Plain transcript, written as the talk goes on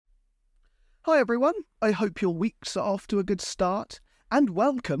Hi everyone, I hope your weeks are off to a good start, and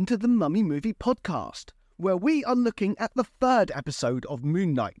welcome to the Mummy Movie Podcast, where we are looking at the third episode of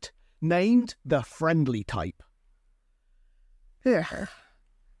Moon Knight, named The Friendly Type.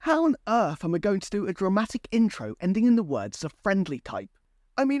 How on earth am I going to do a dramatic intro ending in the words The Friendly Type?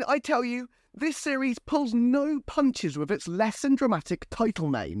 I mean, I tell you, this series pulls no punches with its less than dramatic title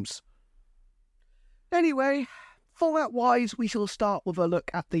names. Anyway, format-wise, we shall start with a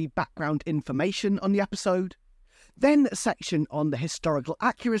look at the background information on the episode, then a section on the historical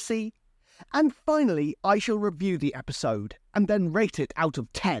accuracy, and finally, I shall review the episode and then rate it out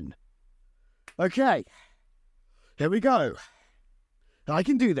of 10. Okay, here we go. I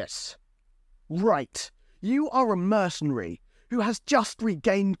can do this. Right, you are a mercenary who has just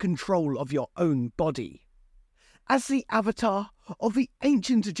regained control of your own body. As the avatar of the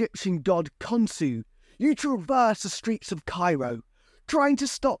ancient Egyptian god Khonsu, you traverse the streets of Cairo, trying to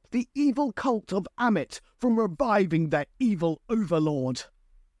stop the evil cult of Ammit from reviving their evil overlord.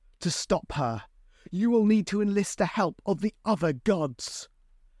 To stop her, you will need to enlist the help of the other gods.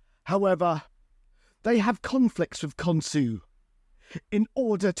 However, they have conflicts with Khonsu. In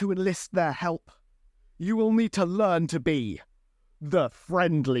order to enlist their help, you will need to learn to be the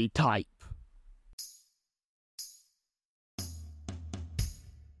friendly type.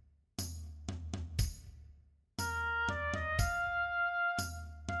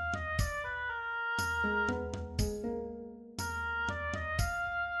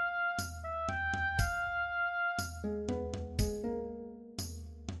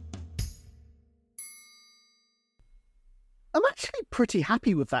 I'm actually pretty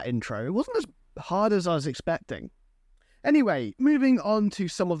happy with that intro. It wasn't as hard as I was expecting. Anyway, moving on to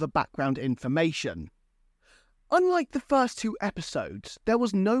some of the background information. Unlike the first two episodes, there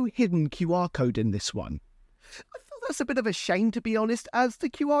was no hidden QR code in this one. I thought that's a bit of a shame, to be honest, as the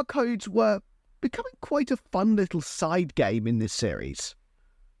QR codes were becoming quite a fun little side game in this series.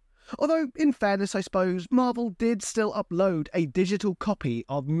 Although, in fairness, I suppose, Marvel did still upload a digital copy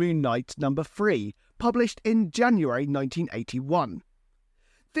of Moon Knight number 3, published in January 1981.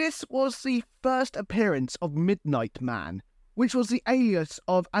 This was the first appearance of Midnight Man, which was the alias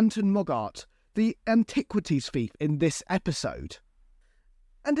of Anton Mogart, the antiquities thief in this episode.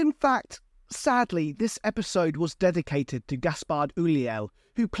 And in fact, sadly, this episode was dedicated to Gaspard Ulliel,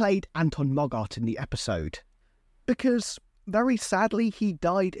 who played Anton Mogart in the episode. Because, very sadly, he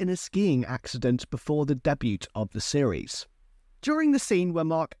died in a skiing accident before the debut of the series. During the scene where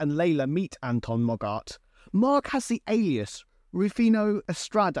Mark and Layla meet Anton Mogart, Mark has the alias Rufino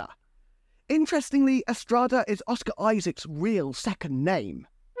Estrada. Interestingly, Estrada is Oscar Isaac's real second name.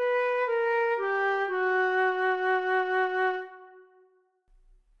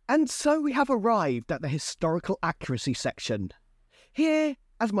 And so we have arrived at the historical accuracy section. Here,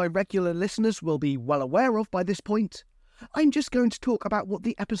 as my regular listeners will be well aware of by this point, I'm just going to talk about what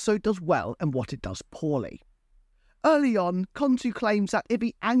the episode does well and what it does poorly. Early on, Khonsu claims that if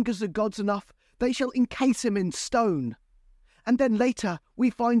he angers the gods enough, they shall encase him in stone. And then later, we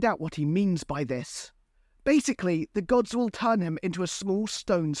find out what he means by this. Basically, the gods will turn him into a small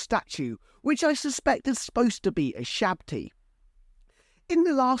stone statue, which I suspect is supposed to be a Shabti. In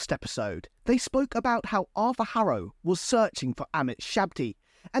the last episode, they spoke about how Arthur Harrow was searching for Ammit's Shabti,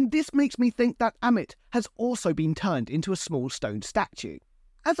 and this makes me think that Ammit has also been turned into a small stone statue.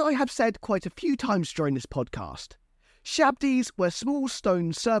 As I have said quite a few times during this podcast, Shabtis were small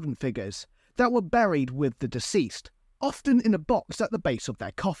stone servant figures that were buried with the deceased, often in a box at the base of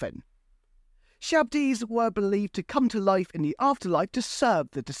their coffin. Shabtis were believed to come to life in the afterlife to serve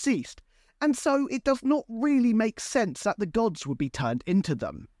the deceased, and so it does not really make sense that the gods would be turned into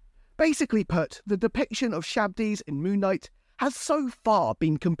them. Basically put, the depiction of Shabtis in Moon Knight has so far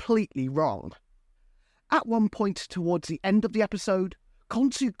been completely wrong. At one point towards the end of the episode,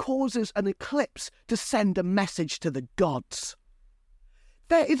 Khonsu causes an eclipse to send a message to the gods.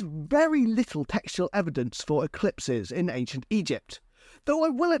 There is very little textual evidence for eclipses in ancient Egypt, though I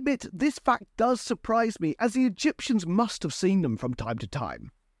will admit this fact does surprise me, as the Egyptians must have seen them from time to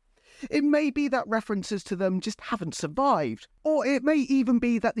time. It may be that references to them just haven't survived, or it may even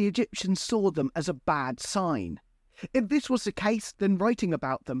be that the Egyptians saw them as a bad sign. If this was the case, then writing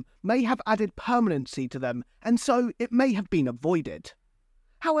about them may have added permanency to them, and so it may have been avoided.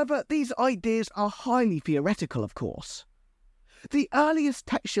 However, these ideas are highly theoretical, of course. The earliest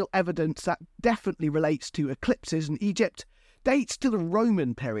textual evidence that definitely relates to eclipses in Egypt dates to the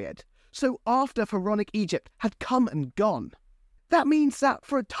Roman period, so after pharaonic Egypt had come and gone. That means that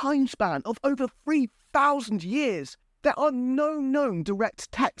for a time span of over 3,000 years, there are no known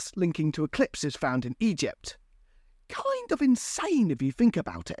direct texts linking to eclipses found in Egypt. Kind of insane if you think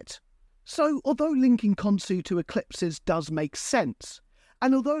about it. So, although linking Khonsu to eclipses does make sense,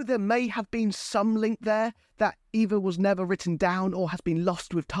 and although there may have been some link there that either was never written down or has been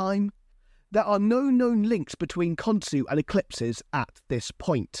lost with time, there are no known links between Khonsu and eclipses at this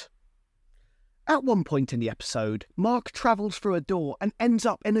point. At one point in the episode, Mark travels through a door and ends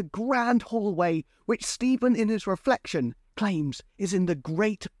up in a grand hallway which Stephen in his reflection claims is in the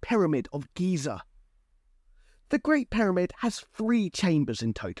Great Pyramid of Giza. The Great Pyramid has 3 chambers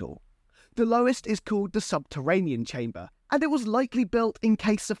in total. The lowest is called the Subterranean Chamber, and it was likely built in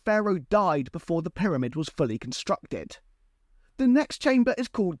case the pharaoh died before the pyramid was fully constructed. The next chamber is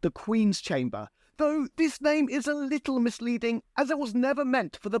called the Queen's Chamber, though this name is a little misleading as it was never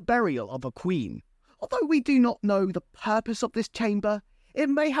meant for the burial of a queen. Although we do not know the purpose of this chamber, it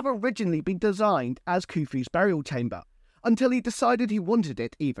may have originally been designed as Khufu's burial chamber, until he decided he wanted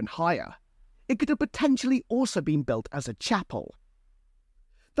it even higher. It could have potentially also been built as a chapel.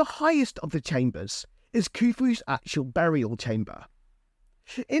 The highest of the chambers is Khufu's actual burial chamber.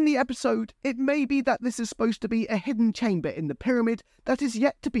 In the episode, it may be that this is supposed to be a hidden chamber in the pyramid that is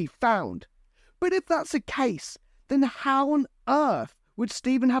yet to be found. But if that's the case, then how on earth would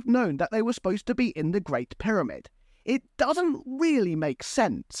Stephen have known that they were supposed to be in the Great Pyramid? It doesn't really make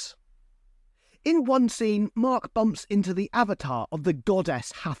sense. In one scene, Mark bumps into the avatar of the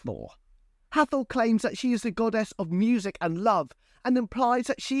goddess Hathor. Hathor claims that she is the goddess of music and love, and implies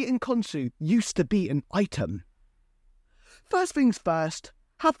that she and Khonsu used to be an item. First things first,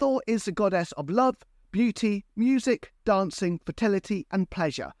 Hathor is the goddess of love, beauty, music, dancing, fertility, and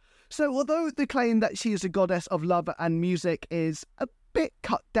pleasure. So although the claim that she is a goddess of love and music is a bit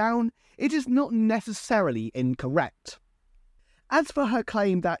cut down, it is not necessarily incorrect. As for her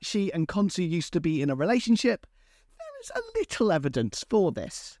claim that she and Khonsu used to be in a relationship, there is a little evidence for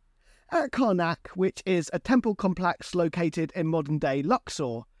this. At Karnak, which is a temple complex located in modern-day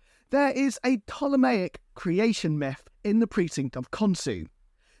Luxor, there is a Ptolemaic creation myth in the precinct of Khonsu.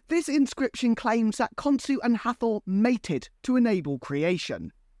 This inscription claims that Khonsu and Hathor mated to enable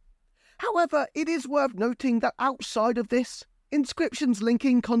creation. However, it is worth noting that outside of this, inscriptions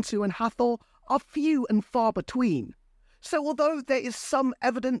linking Khonsu and Hathor are few and far between. So although there is some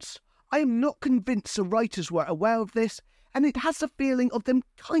evidence, I am not convinced the writers were aware of this, and it has the feeling of them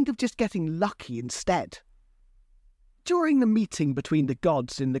kind of just getting lucky instead. During the meeting between the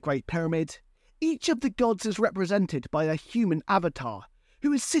gods in the Great Pyramid, each of the gods is represented by a human avatar,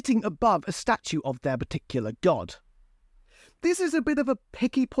 who is sitting above a statue of their particular god. This is a bit of a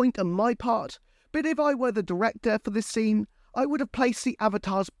picky point on my part, but if I were the director for this scene, I would have placed the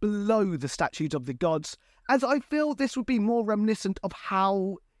avatars below the statues of the gods, as I feel this would be more reminiscent of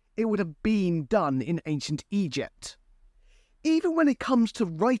how it would have been done in ancient Egypt. Even when it comes to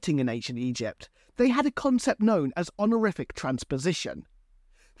writing in ancient Egypt, they had a concept known as honorific transposition.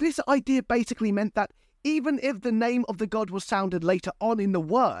 This idea basically meant that even if the name of the god was sounded later on in the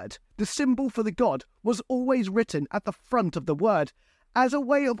word, the symbol for the god was always written at the front of the word as a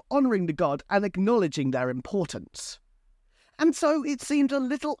way of honouring the god and acknowledging their importance. And so it seemed a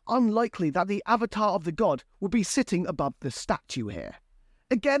little unlikely that the avatar of the god would be sitting above the statue here.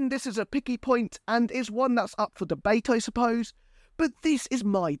 Again, this is a picky point and is one that's up for debate, I suppose, but this is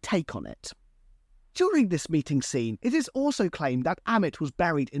my take on it. During this meeting scene, it is also claimed that Ammit was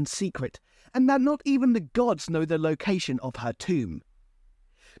buried in secret, and that not even the gods know the location of her tomb.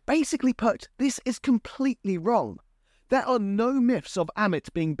 Basically put, this is completely wrong. There are no myths of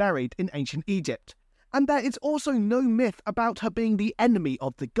Ammit being buried in ancient Egypt, and there is also no myth about her being the enemy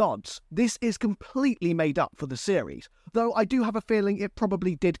of the gods. This is completely made up for the series, though I do have a feeling it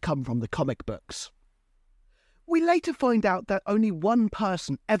probably did come from the comic books. We later find out that only one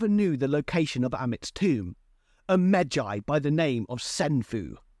person ever knew the location of Ammit's tomb, a Medjay by the name of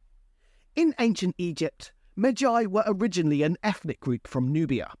Senfu. In ancient Egypt, Medjay were originally an ethnic group from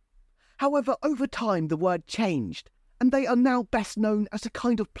Nubia. However, over time the word changed, and they are now best known as a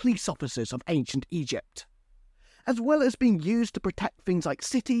kind of police officers of ancient Egypt. As well as being used to protect things like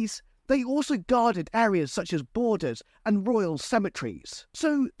cities, they also guarded areas such as borders and royal cemeteries,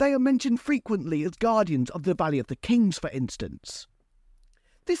 so they are mentioned frequently as guardians of the Valley of the Kings, for instance.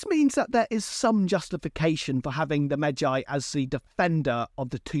 This means that there is some justification for having the Medjay as the defender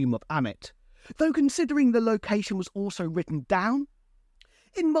of the tomb of Ammit, though considering the location was also written down,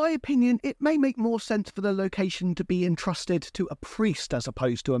 in my opinion, it may make more sense for the location to be entrusted to a priest as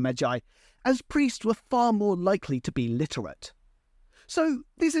opposed to a Medjay, as priests were far more likely to be literate. So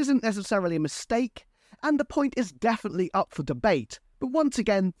this isn't necessarily a mistake, and the point is definitely up for debate, but once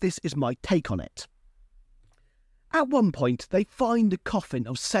again, this is my take on it. At one point, they find the coffin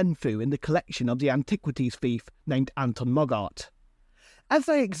of Senfu in the collection of the antiquities thief named Anton Mogart. As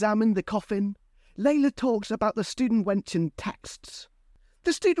they examine the coffin, Layla talks about the student Wenchen texts.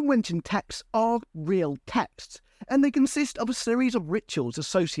 The student Wenchen texts are real texts, and they consist of a series of rituals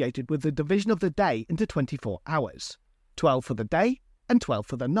associated with the division of the day into 24 hours, 12 for the day and 12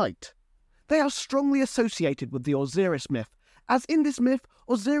 for the night. They are strongly associated with the Osiris myth, as in this myth,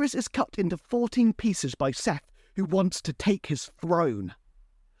 Osiris is cut into 14 pieces by Seth, who wants to take his throne.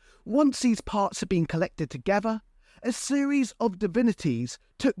 Once these parts had been collected together, a series of divinities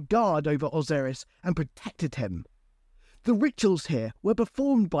took guard over Osiris and protected him. The rituals here were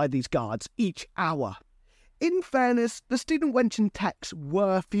performed by these guards each hour. In fairness, the student Wenchen texts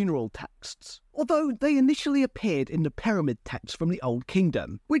were funeral texts, although they initially appeared in the pyramid texts from the Old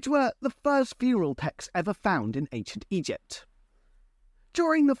Kingdom, which were the first funeral texts ever found in ancient Egypt.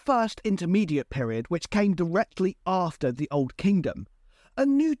 During the first intermediate period, which came directly after the Old Kingdom, a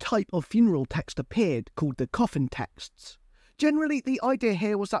new type of funeral text appeared called the coffin texts. Generally, the idea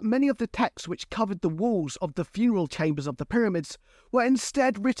here was that many of the texts which covered the walls of the funeral chambers of the pyramids were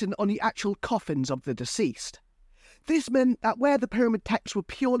instead written on the actual coffins of the deceased. This meant that where the pyramid texts were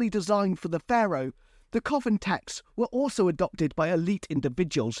purely designed for the pharaoh, the coffin texts were also adopted by elite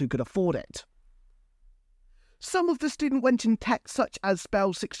individuals who could afford it. Some of the student Wenchen texts, such as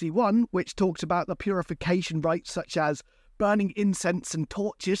Spell 61, which talks about the purification rites such as burning incense and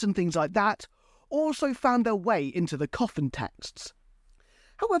torches and things like that, also found their way into the coffin texts.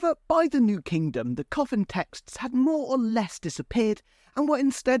 However, by the New Kingdom, the coffin texts had more or less disappeared and were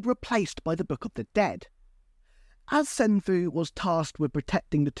instead replaced by the Book of the Dead. As Senfu was tasked with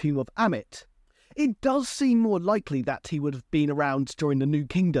protecting the tomb of Amit, it does seem more likely that he would have been around during the New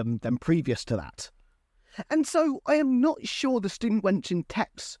Kingdom than previous to that. And so I am not sure the student Wenchen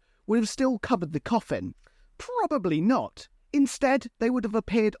texts would have still covered the coffin. Probably not. Instead, they would have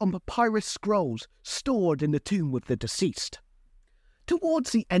appeared on papyrus scrolls stored in the tomb with the deceased.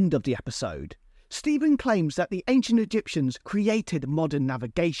 Towards the end of the episode, Stephen claims that the ancient Egyptians created modern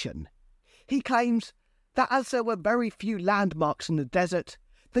navigation. He claims that as there were very few landmarks in the desert,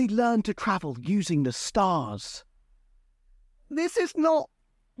 they learned to travel using the stars. This is not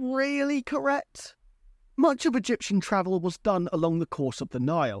really correct. Much of Egyptian travel was done along the course of the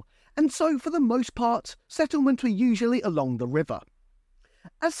Nile, and so for the most part, settlements were usually along the river.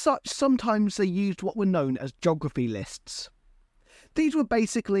 As such, sometimes they used what were known as geography lists. These were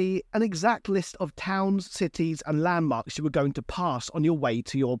basically an exact list of towns, cities, and landmarks you were going to pass on your way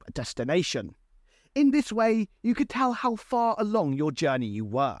to your destination. In this way, you could tell how far along your journey you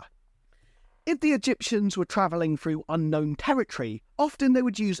were. If the Egyptians were travelling through unknown territory, often they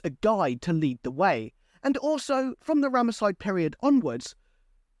would use a guide to lead the way, and also from the Ramesside period onwards,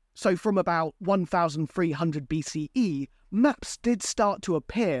 so from about 1300 BCE, maps did start to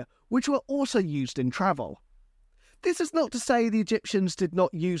appear, which were also used in travel. This is not to say the Egyptians did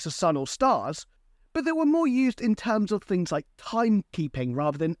not use the sun or stars, but they were more used in terms of things like timekeeping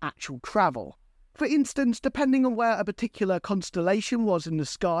rather than actual travel. For instance, depending on where a particular constellation was in the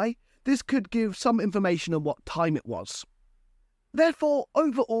sky, this could give some information on what time it was. Therefore,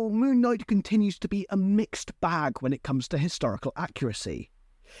 overall, Moon Knight continues to be a mixed bag when it comes to historical accuracy.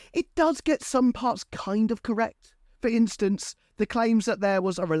 It does get some parts kind of correct. For instance, the claims that there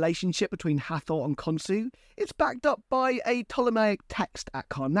was a relationship between Hathor and Khonsu is backed up by a Ptolemaic text at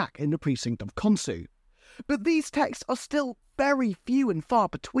Karnak in the precinct of Khonsu. But these texts are still very few and far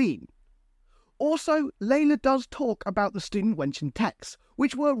between. Also, Layla does talk about the student Wenchen texts,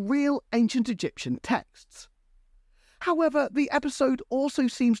 which were real ancient Egyptian texts. However, the episode also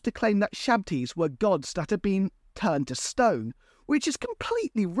seems to claim that Shabtis were gods that had been turned to stone, which is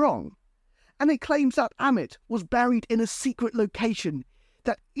completely wrong. And it claims that Amit was buried in a secret location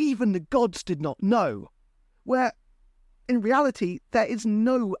that even the gods did not know, where, in reality, there is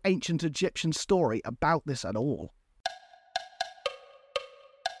no ancient Egyptian story about this at all.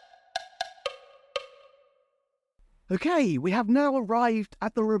 Okay, we have now arrived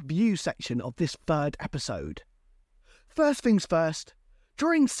at the review section of this third episode. First things first,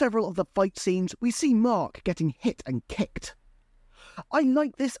 during several of the fight scenes, we see Mark getting hit and kicked. I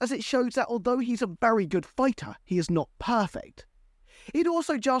like this as it shows that although he's a very good fighter, he is not perfect. It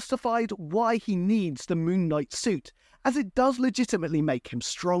also justified why he needs the Moon Knight suit, as it does legitimately make him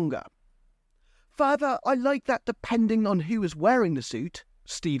stronger. Further, I like that depending on who is wearing the suit,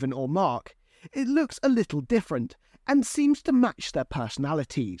 Stephen or Mark, it looks a little different and seems to match their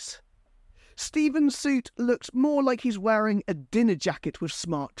personalities. Stephen's suit looks more like he's wearing a dinner jacket with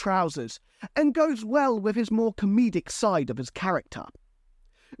smart trousers, and goes well with his more comedic side of his character.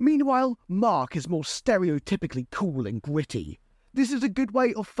 Meanwhile, Mark is more stereotypically cool and gritty. This is a good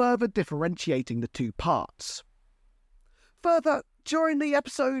way of further differentiating the two parts. Further, During the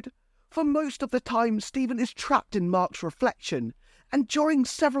episode, for most of the time, Stephen is trapped in Mark's reflection, and during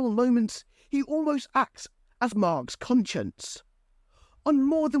several moments, he almost acts as Mark's conscience. On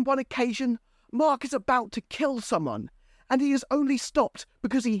more than one occasion, Mark is about to kill someone, and he is only stopped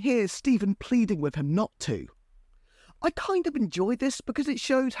because he hears Stephen pleading with him not to. I kind of enjoy this because it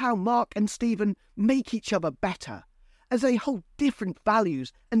shows how Mark and Stephen make each other better, as they hold different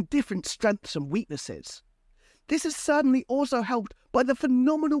values and different strengths and weaknesses. This is certainly also helped by the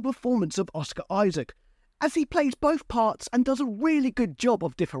phenomenal performance of Oscar Isaac, as he plays both parts and does a really good job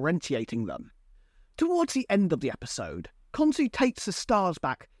of differentiating them. Towards the end of the episode, Khonsu takes the stars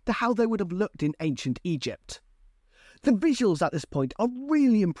back to how they would have looked in ancient Egypt. The visuals at this point are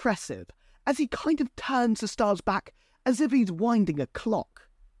really impressive, as he kind of turns the stars back as if he's winding a clock.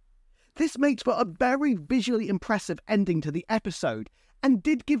 This makes for a very visually impressive ending to the episode, and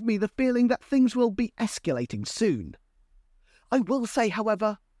did give me the feeling that things will be escalating soon. I will say,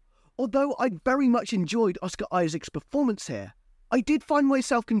 however, although I very much enjoyed Oscar Isaac's performance here, I did find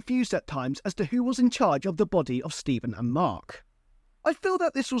myself confused at times as to who was in charge of the body of Stephen and Mark. I feel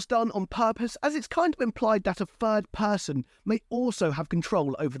that this was done on purpose, as it's kind of implied that a third person may also have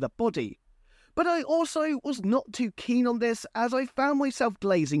control over the body. But I also was not too keen on this, as I found myself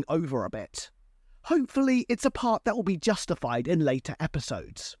glazing over a bit. Hopefully it's a part that will be justified in later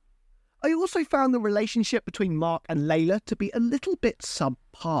episodes. I also found the relationship between Mark and Layla to be a little bit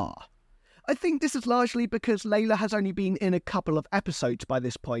subpar. I think this is largely because Layla has only been in a couple of episodes by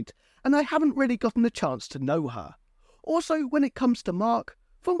this point, and I haven't really gotten the chance to know her. Also, when it comes to Mark,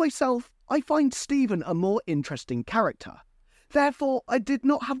 for myself, I find Stephen a more interesting character. Therefore, I did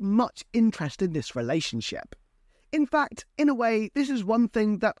not have much interest in this relationship. In fact, in a way, this is one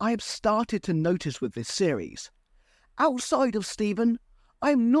thing that I have started to notice with this series. Outside of Stephen,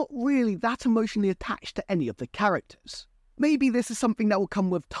 I am not really that emotionally attached to any of the characters. Maybe this is something that will come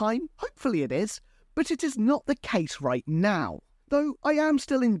with time, hopefully it is, but it is not the case right now, though I am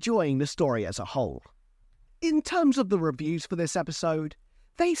still enjoying the story as a whole. In terms of the reviews for this episode,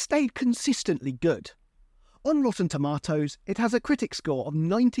 they stayed consistently good. On Rotten Tomatoes, it has a critic score of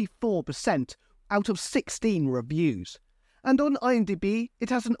 94% out of 16 reviews, and on IMDb, it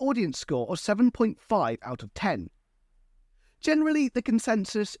has an audience score of 7.5 out of 10. Generally, the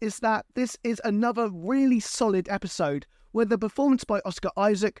consensus is that this is another really solid episode where the performance by Oscar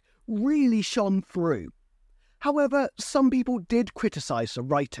Isaac really shone through. However, some people did criticise the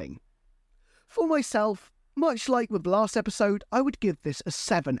writing. For myself, much like with last episode, I would give this a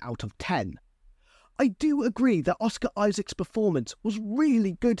 7 out of 10. I do agree that Oscar Isaac's performance was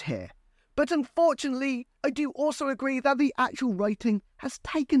really good here, but unfortunately, I do also agree that the actual writing has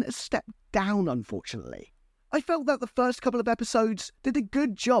taken a step down, unfortunately. I felt that the first couple of episodes did a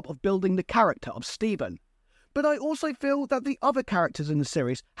good job of building the character of Stephen, but I also feel that the other characters in the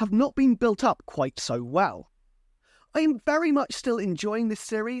series have not been built up quite so well. I am very much still enjoying this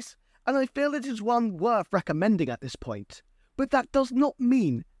series, and I feel it is one worth recommending at this point, but that does not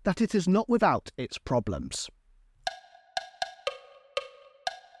mean that it is not without its problems.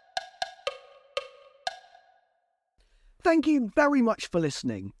 Thank you very much for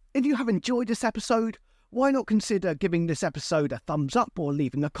listening. If you have enjoyed this episode, why not consider giving this episode a thumbs up or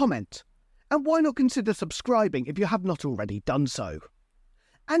leaving a comment? And why not consider subscribing if you have not already done so?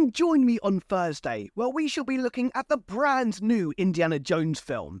 And join me on Thursday, where we shall be looking at the brand new Indiana Jones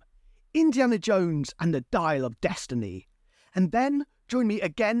film, Indiana Jones and the Dial of Destiny. And then join me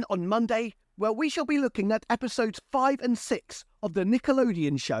again on Monday, where we shall be looking at episodes 5 and 6 of the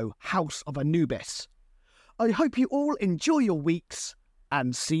Nickelodeon show House of Anubis. I hope you all enjoy your weeks,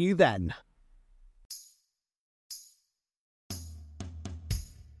 and see you then.